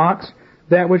your flocks.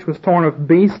 That which was torn of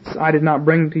beasts I did not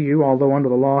bring to you, although under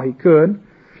the law he could.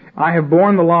 I have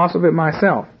borne the loss of it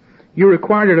myself. You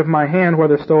required it of my hand,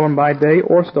 whether stolen by day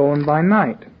or stolen by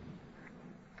night.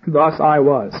 Thus I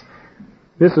was.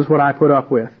 This is what I put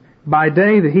up with. By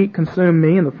day the heat consumed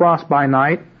me, and the frost by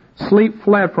night. Sleep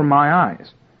fled from my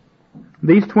eyes.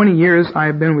 These 20 years I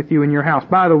have been with you in your house.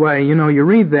 By the way, you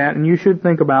read that, and you should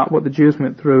think about what the Jews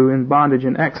went through in bondage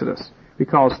in Exodus,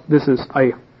 because this is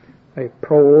a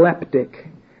proleptic,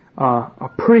 a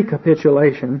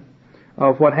precapitulation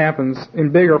of what happens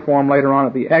in bigger form later on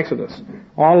at the Exodus.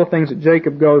 All the things that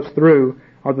Jacob goes through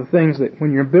are the things that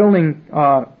when you're building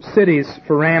cities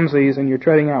for Ramses and you're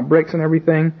treading out bricks and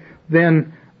everything,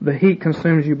 then the heat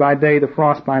consumes you by day, the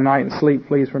frost by night, and sleep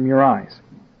flees from your eyes.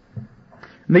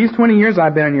 These 20 years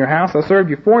I've been in your house. I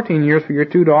served you 14 years for your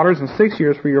 2 daughters and 6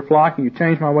 years for your flock, and you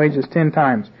changed my wages 10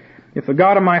 times. If the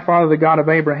God of my father, the God of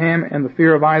Abraham, and the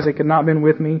fear of Isaac had not been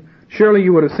with me, surely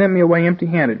you would have sent me away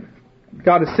empty-handed.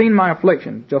 God has seen my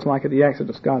affliction, just like at the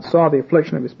Exodus. God saw the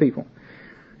affliction of his people,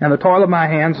 and the toil of my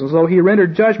hands, as though he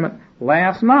rendered judgment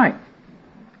last night.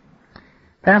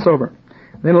 Passover.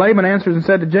 Then Laban answers and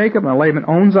said to Jacob, and Laban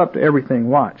owns up to everything.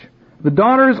 Watch. The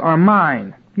daughters are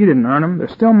mine. You didn't earn them. They're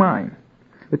still mine.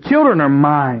 The children are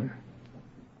mine.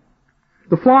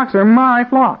 The flocks are my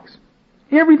flocks.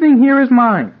 Everything here is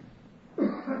mine.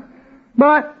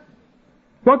 But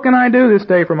what can I do this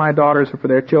day for my daughters or for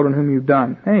their children whom you've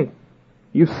done? Hey,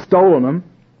 you've stolen them.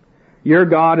 Your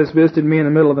God has visited me in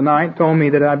the middle of the night, told me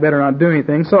that I better not do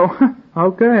anything, so,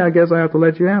 okay, I guess I have to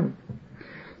let you have them.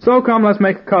 So come, let's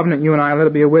make a covenant, you and I, let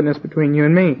it be a witness between you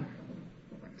and me.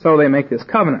 So they make this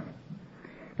covenant.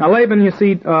 Now Laban, you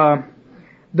see,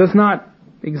 does not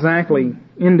exactly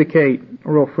indicate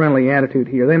a real friendly attitude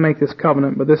here. They make this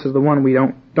covenant, but this is the one we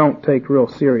don't take real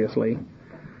seriously.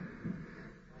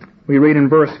 We read in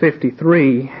verse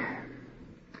 53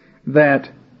 that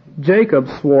Jacob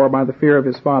swore by the fear of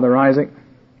his father Isaac.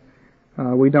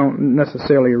 We don't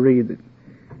necessarily read that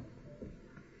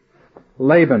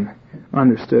Laban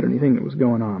understood anything that was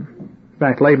going on. In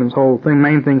fact, Laban's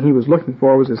main thing he was looking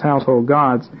for was his household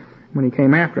gods when he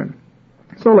came after him.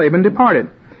 So Laban departed,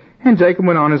 and Jacob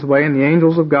went on his way, and the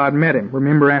angels of God met him.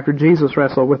 Remember, after Jesus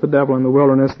wrestled with the devil in the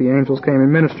wilderness, the angels came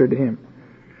and ministered to him.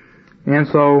 And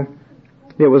so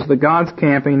it was the God's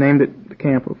camp, and he named it the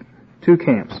camp of two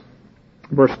camps.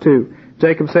 Verse 2,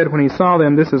 Jacob said when he saw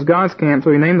them, this is God's camp,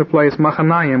 so he named the place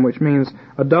Mahanaim, which means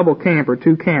a double camp or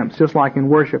two camps, just like in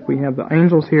worship. We have the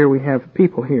angels here, we have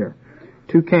people here.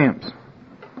 Two camps.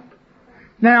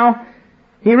 Now,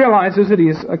 he realizes that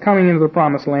he's coming into the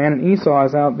promised land, and Esau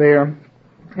is out there,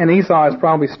 and Esau is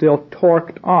probably still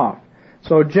torqued off.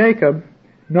 So Jacob,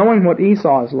 knowing what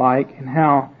Esau is like and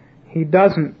how he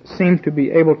doesn't seem to be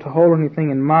able to hold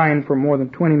anything in mind for more than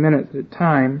 20 minutes at a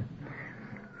time,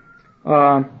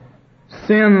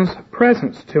 sends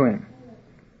presents to him.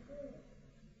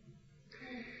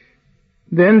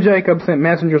 Then Jacob sent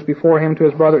messengers before him to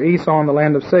his brother Esau in the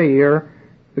land of Seir,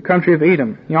 the country of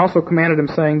Edom. He also commanded him,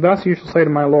 saying, thus you shall say to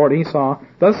my lord Esau,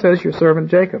 thus says your servant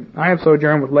Jacob, I have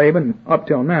sojourned with Laban up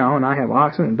till now, and I have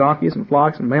oxen and donkeys and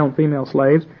flocks and male and female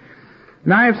slaves,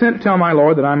 and I have sent to tell my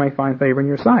lord that I may find favor in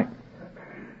your sight.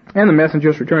 And the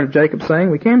messengers returned to Jacob,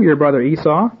 saying, we came to your brother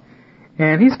Esau,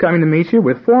 and he's coming to meet you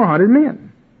with 400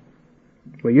 men.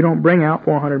 Well, you don't bring out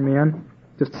 400 men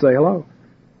just to say hello.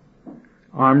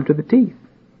 Armed to the teeth.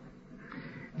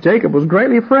 Jacob was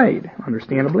greatly afraid,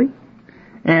 understandably,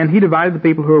 and he divided the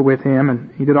people who were with him,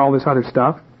 and he did all this other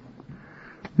stuff.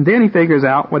 And then he figures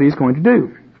out what he's going to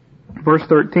do. Verse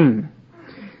 13.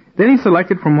 Then he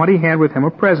selected from what he had with him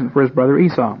a present for his brother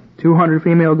Esau, 200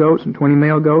 female goats and 20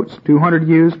 male goats, 200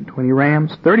 ewes and 20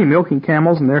 rams, 30 milking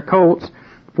camels and their colts,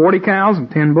 40 cows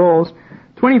and 10 bulls,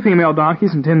 20 female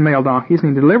donkeys and 10 male donkeys,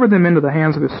 and he delivered them into the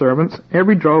hands of his servants,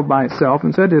 every drove by itself,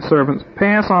 and said to his servants,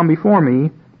 pass on before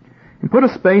me, and put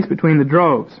a space between the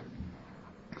droves.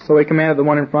 So he commanded the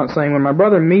one in front, saying, when my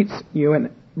brother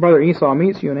Esau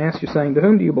meets you and asks you, saying, to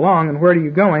whom do you belong, and where are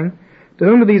you going? To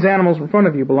whom do these animals in front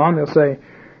of you belong? They'll say,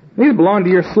 these belong to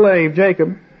your slave,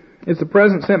 Jacob. It's the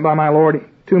present sent by my lord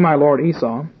to my lord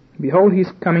Esau. Behold,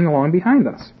 he's coming along behind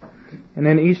us. And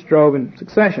then each drove in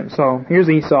succession. So here's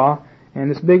Esau, and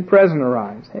this big present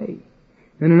arrives. Hey.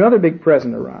 Then another big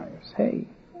present arrives. Hey.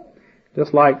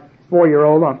 Just like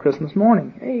 4-year-old on Christmas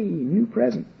morning. Hey, new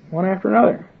present. One after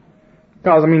another.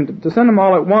 Because, to send them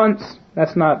all at once,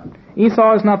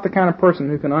 Esau is not the kind of person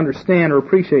who can understand or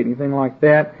appreciate anything like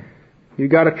that.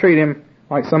 You've got to treat him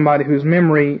like somebody whose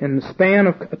memory and the span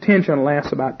of attention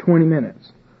lasts about 20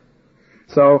 minutes.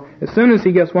 So, as soon as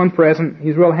he gets one present,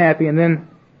 he's real happy, and then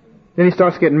he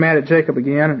starts getting mad at Jacob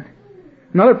again, and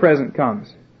another present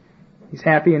comes. He's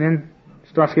happy, and then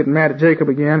starts getting mad at Jacob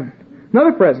again.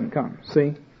 Another present comes,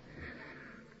 see?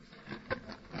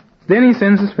 Then he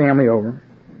sends his family over.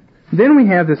 Then we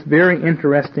have this very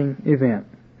interesting event.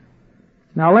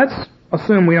 Now let's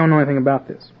assume we don't know anything about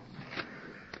this.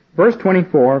 Verse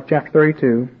 24 of chapter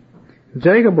 32,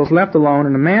 Jacob was left alone,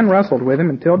 and a man wrestled with him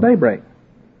until daybreak.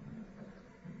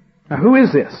 Now who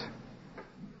is this?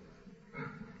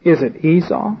 Is it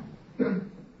Esau?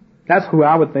 That's who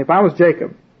I would think. If I was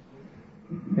Jacob,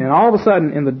 and all of a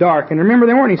sudden in the dark, and remember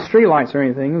there weren't any streetlights or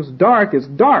anything, it was dark, it's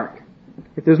dark.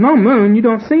 If there's no moon, you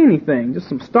don't see anything, just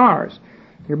some stars.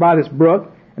 You're by this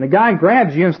brook, and a guy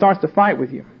grabs you and starts to fight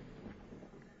with you.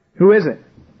 Who is it?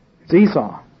 It's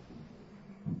Esau.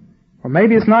 Or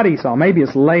maybe it's not Esau. Maybe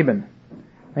it's Laban.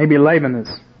 Maybe Laban has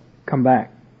come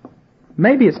back.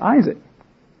 Maybe it's Isaac.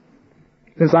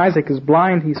 Since Isaac is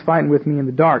blind, he's fighting with me in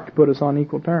the dark to put us on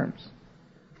equal terms.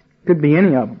 Could be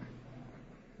any of them.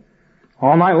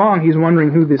 All night long, he's wondering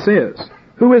who this is.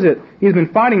 Who is it? He's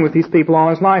been fighting with these people all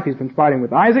his life. He's been fighting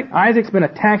with Isaac. Isaac's been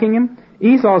attacking him.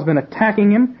 Esau's been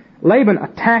attacking him. Laban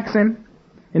attacks him.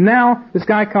 And now this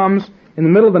guy comes in the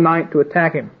middle of the night to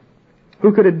attack him.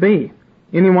 Who could it be?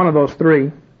 Any one of those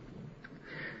three.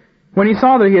 When he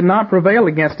saw that he had not prevailed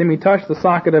against him, he touched the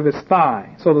socket of his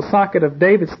thigh. So the socket of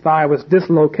David's thigh was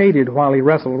dislocated while he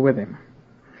wrestled with him.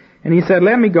 And he said,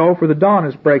 let me go, for the dawn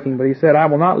is breaking. But he said, I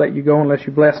will not let you go unless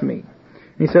you bless me.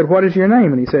 And he said, what is your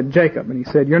name? And he said, Jacob. And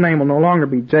he said, your name will no longer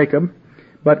be Jacob,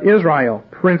 but Israel,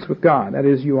 prince with God. That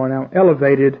is, you are now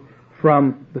elevated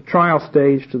from the trial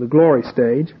stage to the glory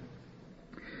stage,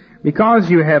 because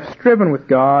you have striven with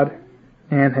God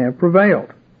and have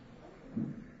prevailed.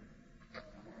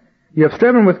 You have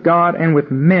striven with God and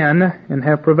with men and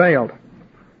have prevailed.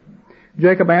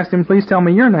 Jacob asked him, please tell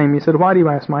me your name. He said, why do you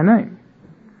ask my name?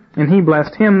 And he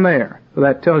blessed him there. So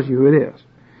that tells you who it is.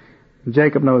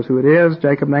 Jacob knows who it is.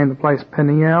 Jacob named the place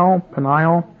Peniel.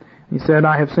 He said,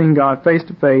 I have seen God face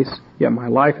to face, yet my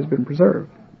life has been preserved.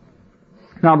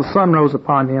 Now the sun rose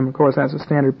upon him. Of course, that's a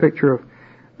standard picture of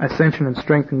ascension and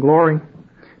strength and glory.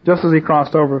 Just as he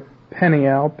crossed over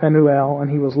Penuel, and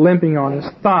he was limping on his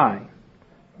thigh.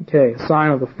 Okay, a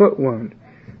sign of the foot wound.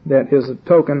 That is a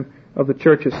token of the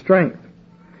church's strength.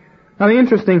 Now the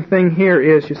interesting thing here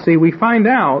is, you see, we find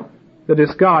out that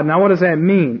it's God. Now what does that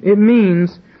mean? It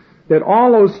means that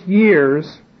all those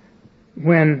years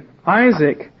when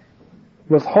Isaac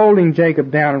was holding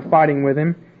Jacob down and fighting with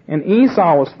him, and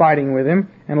Esau was fighting with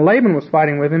him, and Laban was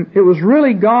fighting with him, it was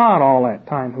really God all that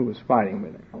time who was fighting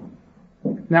with him.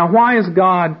 Now why is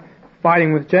God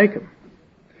fighting with Jacob?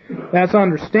 That's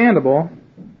understandable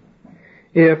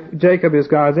if Jacob is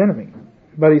God's enemy,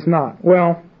 but he's not.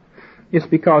 Well, it's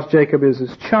because Jacob is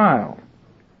his child.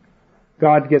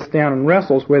 God gets down and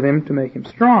wrestles with him to make him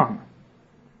strong.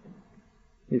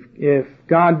 If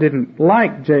God didn't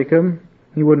like Jacob,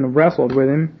 he wouldn't have wrestled with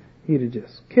him. He'd have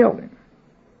just killed him.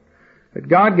 But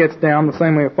God gets down the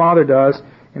same way a father does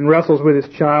and wrestles with his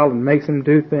child and makes him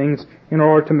do things in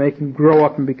order to make him grow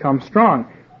up and become strong.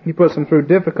 He puts him through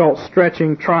difficult,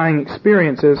 stretching, trying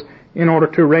experiences in order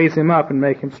to raise him up and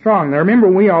make him strong. Now remember,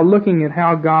 we are looking at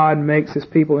how God makes his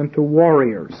people into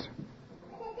warriors.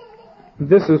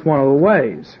 This is one of the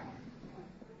ways,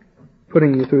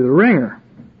 putting you through the ringer.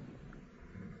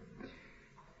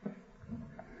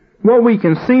 What we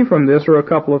can see from this are a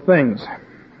couple of things.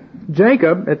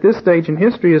 Jacob, at this stage in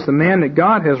history, is the man that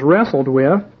God has wrestled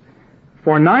with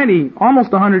for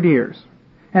almost 100 years,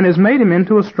 and has made him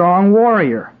into a strong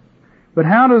warrior. But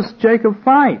how does Jacob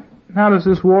fight? How does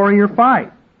this warrior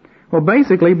fight? Well,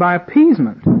 basically by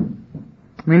appeasement.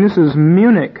 I mean, this is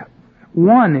Munich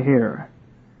 1 here.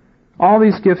 All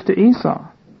these gifts to Esau.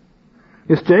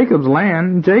 It's Jacob's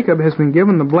land. Jacob has been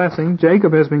given the blessing.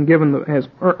 Jacob has been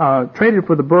traded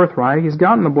for the birthright. He's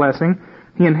gotten the blessing.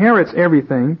 He inherits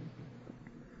everything.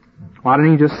 Why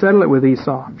didn't he just settle it with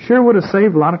Esau? Sure would have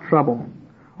saved a lot of trouble.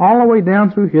 All the way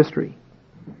down through history.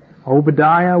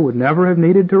 Obadiah would never have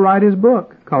needed to write his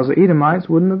book, because the Edomites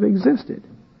wouldn't have existed.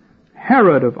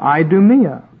 Herod of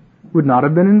Idumea would not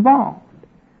have been involved.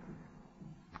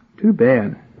 Too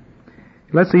bad.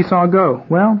 Let's Esau go.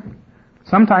 Well,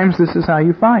 sometimes this is how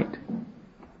you fight.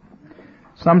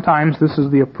 Sometimes this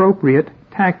is the appropriate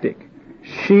tactic.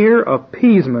 Sheer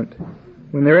appeasement.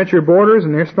 When they're at your borders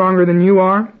and they're stronger than you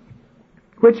are,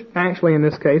 which actually in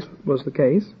this case was the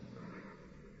case,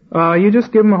 you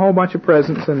just give them a whole bunch of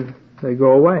presents and they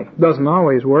go away. Doesn't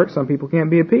always work. Some people can't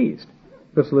be appeased.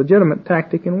 It's a legitimate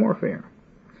tactic in warfare.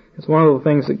 It's one of the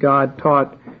things that God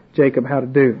taught Jacob how to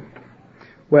do.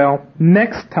 Well,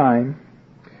 next time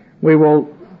we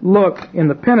will look in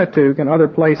the Pentateuch and other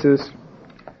places.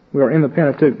 We are in the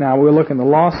Pentateuch now. We'll look in the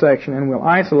law section and we'll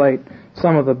isolate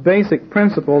some of the basic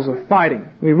principles of fighting.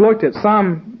 We've looked at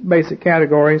some basic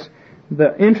categories.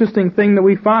 The interesting thing that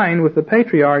we find with the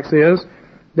patriarchs is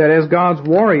that as God's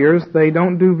warriors, they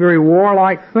don't do very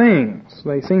warlike things.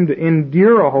 They seem to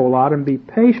endure a whole lot and be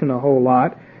patient a whole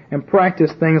lot and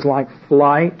practice things like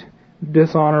flight,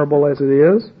 dishonorable as it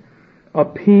is,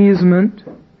 appeasement,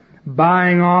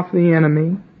 buying off the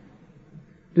enemy,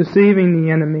 deceiving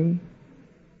the enemy.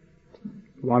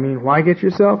 Well, I mean, why get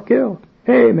yourself killed?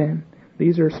 Hey, man,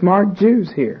 these are smart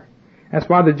Jews here. That's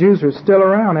why the Jews are still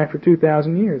around after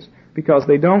 2,000 years. Because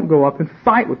they don't go up and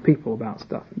fight with people about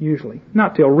stuff, usually.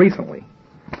 Not till recently.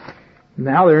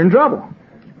 Now they're in trouble.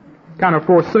 Kind of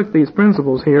forsook these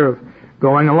principles here of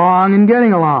going along and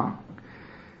getting along.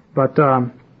 But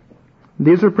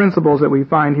these are principles that we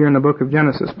find here in the book of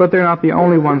Genesis. But they're not the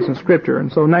only ones in Scripture. And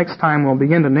so next time we'll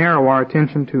begin to narrow our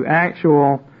attention to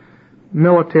actual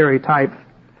military-type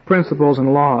principles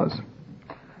and laws.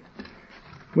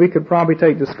 We could probably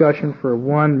take discussion for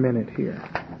 1 minute here.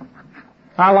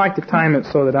 I like to time it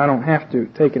so that I don't have to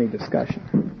take any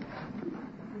discussion.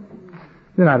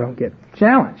 Then I don't get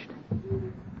challenged.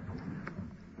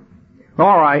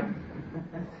 All right.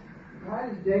 Why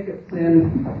did Jacob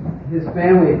send his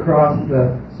family across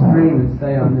the stream and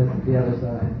stay on the other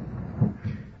side?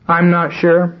 I'm not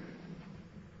sure.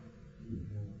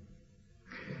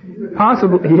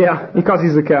 Possibly, yeah, because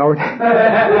he's a coward.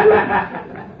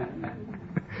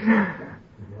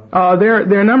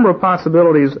 There are a number of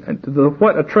possibilities.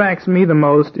 What attracts me the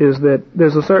most is that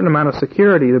there's a certain amount of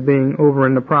security to being over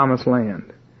in the Promised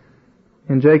Land.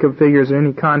 And Jacob figures that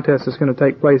any contest that's going to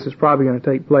take place is probably going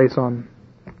to take place on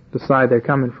the side they're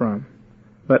coming from.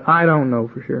 but I don't know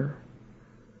for sure.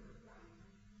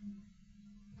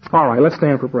 All right, let's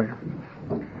stand for prayer.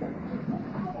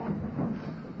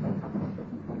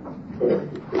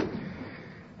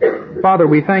 Father,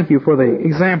 we thank you for the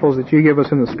examples that you give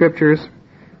us in the Scriptures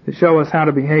that show us how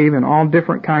to behave in all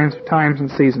different kinds of times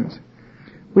and seasons.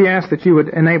 We ask that you would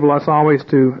enable us always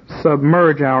to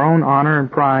submerge our own honor and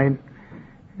pride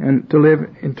and to live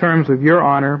in terms of your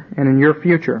honor and in your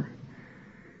future.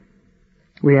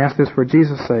 We ask this for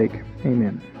Jesus' sake.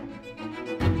 Amen.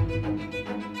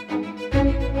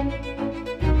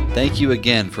 Thank you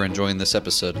again for enjoying this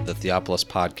episode of the Theopolis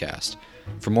Podcast.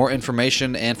 For more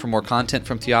information and for more content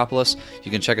from Theopolis, you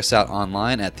can check us out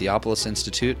online at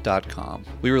theopolisinstitute.com.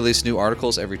 We release new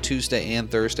articles every Tuesday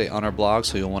and Thursday on our blog,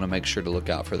 so you'll want to make sure to look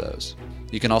out for those.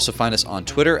 You can also find us on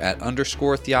Twitter at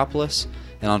 _Theopolis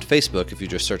and on Facebook if you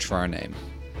just search for our name.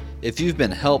 If you've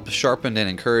been helped, sharpened, and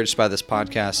encouraged by this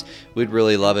podcast, we'd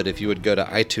really love it if you would go to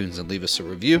iTunes and leave us a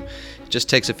review. It just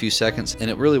takes a few seconds,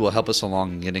 and it really will help us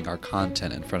along in getting our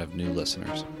content in front of new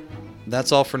listeners.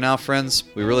 That's all for now, friends.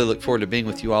 We really look forward to being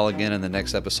with you all again in the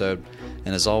next episode.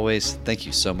 And as always, thank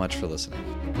you so much for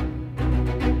listening.